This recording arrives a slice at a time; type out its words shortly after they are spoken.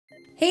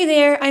Hey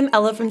there, I'm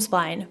Ella from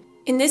Spline.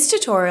 In this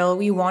tutorial,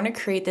 we want to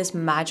create this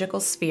magical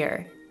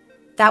sphere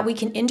that we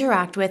can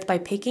interact with by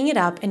picking it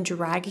up and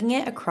dragging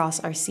it across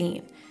our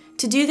scene.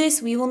 To do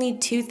this, we will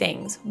need two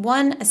things.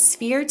 One, a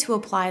sphere to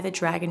apply the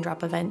drag and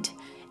drop event,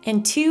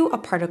 and two, a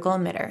particle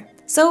emitter.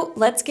 So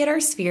let's get our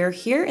sphere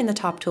here in the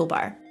top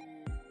toolbar.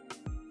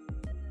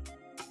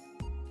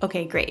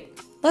 Okay, great.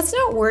 Let's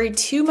not worry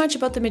too much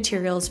about the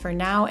materials for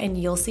now,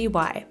 and you'll see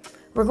why.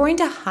 We're going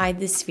to hide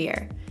the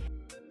sphere.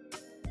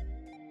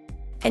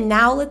 And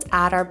now let's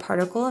add our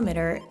particle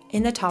emitter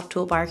in the top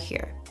toolbar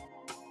here.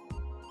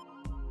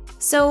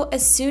 So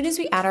as soon as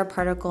we add our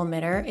particle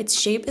emitter, its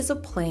shape is a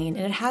plane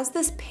and it has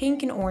this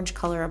pink and orange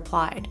color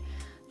applied.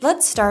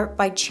 Let's start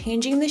by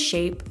changing the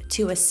shape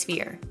to a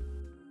sphere.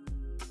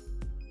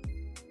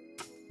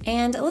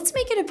 And let's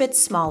make it a bit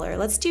smaller.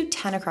 Let's do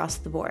 10 across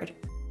the board.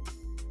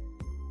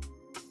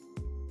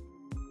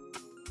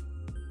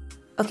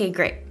 Okay,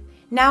 great.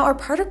 Now our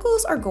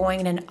particles are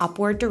going in an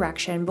upward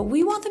direction, but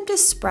we want them to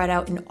spread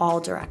out in all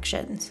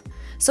directions.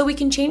 So we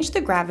can change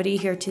the gravity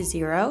here to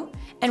 0,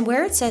 and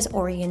where it says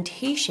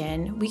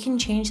orientation, we can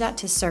change that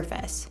to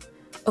surface.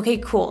 Okay,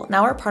 cool.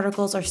 Now our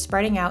particles are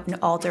spreading out in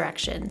all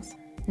directions.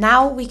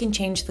 Now we can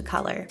change the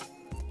color.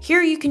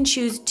 Here you can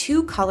choose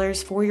two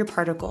colors for your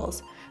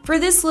particles. For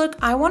this look,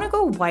 I want to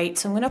go white,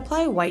 so I'm going to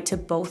apply white to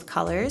both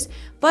colors,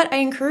 but I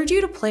encourage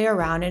you to play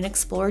around and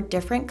explore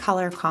different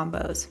color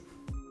combos.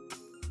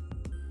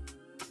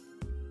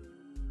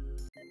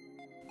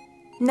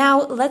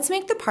 Now let's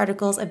make the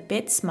particles a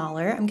bit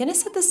smaller. I'm going to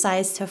set the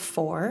size to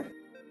 4.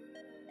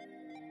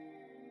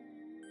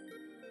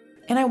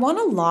 And I want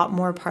a lot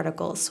more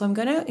particles, so I'm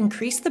going to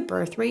increase the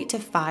birth rate to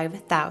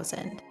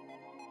 5,000.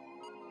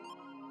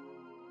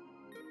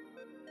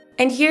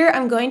 And here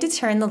I'm going to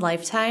turn the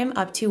lifetime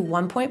up to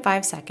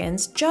 1.5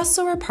 seconds, just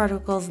so our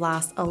particles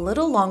last a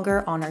little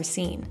longer on our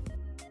scene.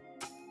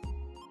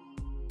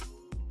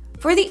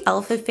 For the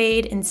alpha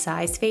fade and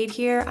size fade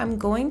here, I'm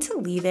going to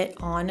leave it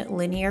on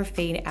linear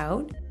fade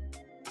out,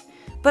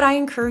 but I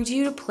encourage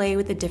you to play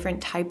with the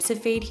different types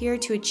of fade here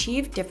to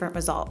achieve different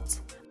results.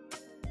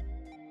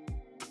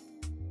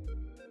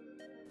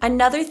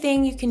 Another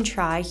thing you can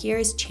try here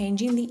is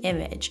changing the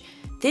image.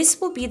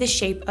 This will be the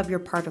shape of your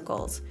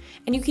particles,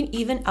 and you can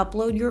even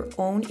upload your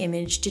own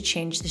image to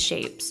change the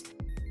shapes.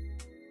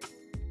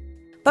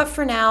 But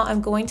for now,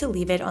 I'm going to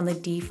leave it on the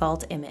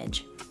default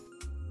image.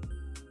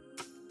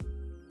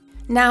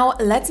 Now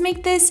let's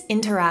make this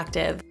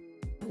interactive.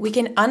 We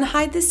can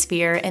unhide the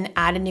sphere and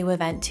add a new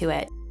event to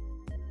it.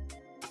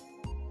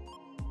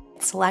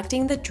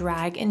 Selecting the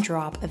drag and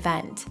drop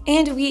event.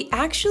 And we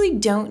actually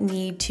don't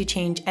need to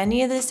change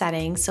any of the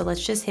settings, so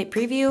let's just hit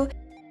preview.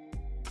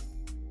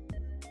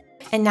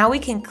 And now we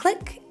can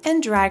click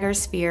and drag our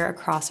sphere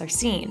across our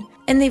scene.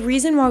 And the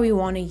reason why we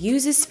want to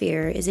use a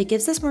sphere is it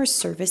gives us more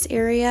surface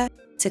area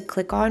to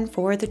click on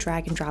for the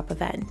drag and drop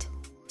event.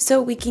 So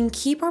we can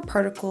keep our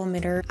particle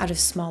emitter at a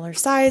smaller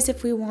size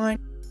if we want,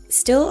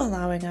 still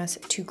allowing us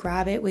to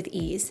grab it with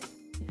ease.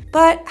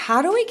 But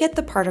how do we get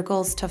the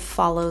particles to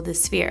follow the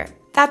sphere?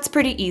 That's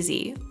pretty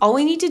easy. All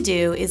we need to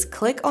do is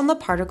click on the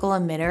particle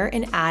emitter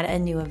and add a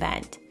new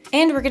event.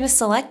 And we're going to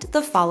select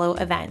the follow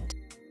event.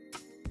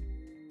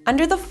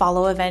 Under the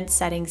follow event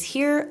settings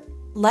here,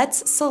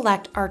 let's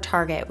select our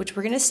target, which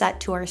we're going to set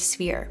to our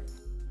sphere.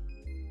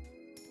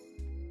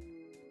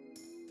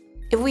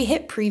 If we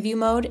hit preview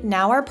mode,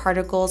 now our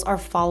particles are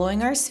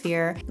following our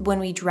sphere when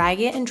we drag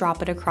it and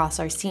drop it across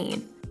our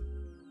scene.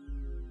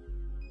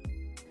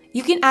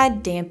 You can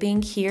add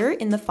damping here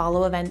in the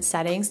follow event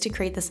settings to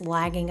create this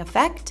lagging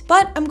effect,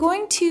 but I'm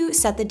going to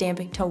set the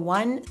damping to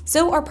 1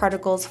 so our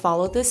particles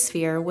follow the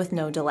sphere with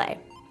no delay.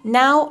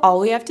 Now all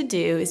we have to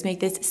do is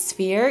make this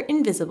sphere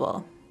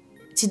invisible.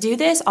 To do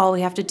this, all we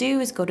have to do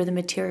is go to the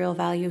material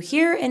value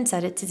here and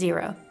set it to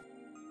 0.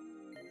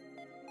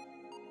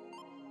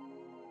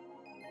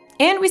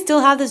 And we still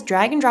have this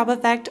drag and drop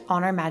effect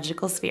on our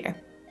magical sphere.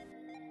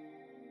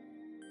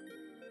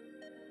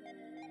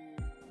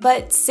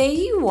 But say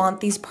you want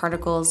these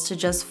particles to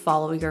just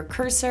follow your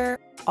cursor,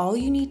 all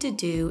you need to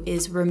do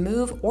is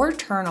remove or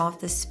turn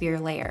off the sphere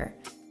layer.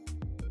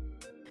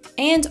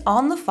 And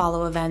on the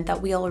follow event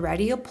that we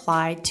already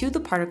applied to the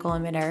particle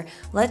emitter,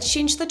 let's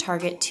change the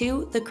target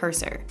to the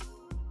cursor.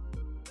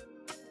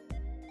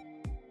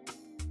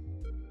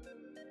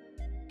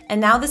 And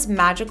now this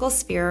magical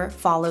sphere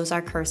follows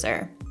our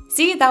cursor.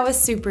 See, that was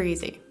super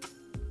easy.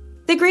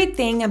 The great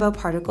thing about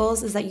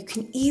particles is that you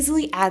can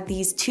easily add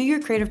these to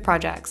your creative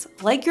projects,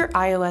 like your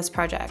iOS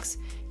projects.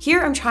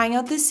 Here I'm trying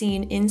out this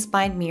scene in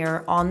Spline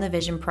Mirror on the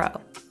Vision Pro.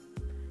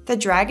 The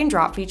drag and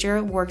drop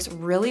feature works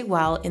really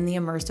well in the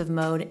immersive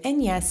mode,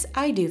 and yes,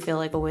 I do feel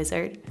like a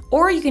wizard.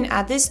 Or you can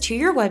add this to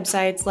your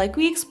websites like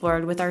we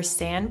explored with our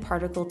sand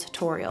particle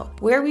tutorial,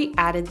 where we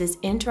added this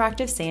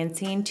interactive sand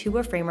scene to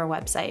a Framer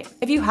website.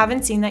 If you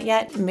haven't seen that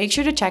yet, make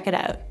sure to check it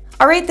out.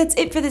 Alright, that's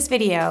it for this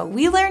video.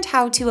 We learned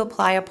how to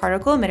apply a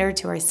particle emitter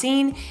to our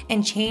scene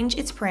and change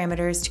its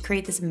parameters to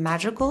create this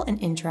magical and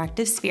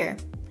interactive sphere.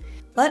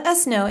 Let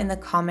us know in the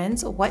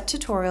comments what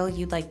tutorial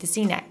you'd like to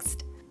see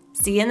next.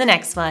 See you in the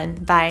next one.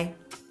 Bye.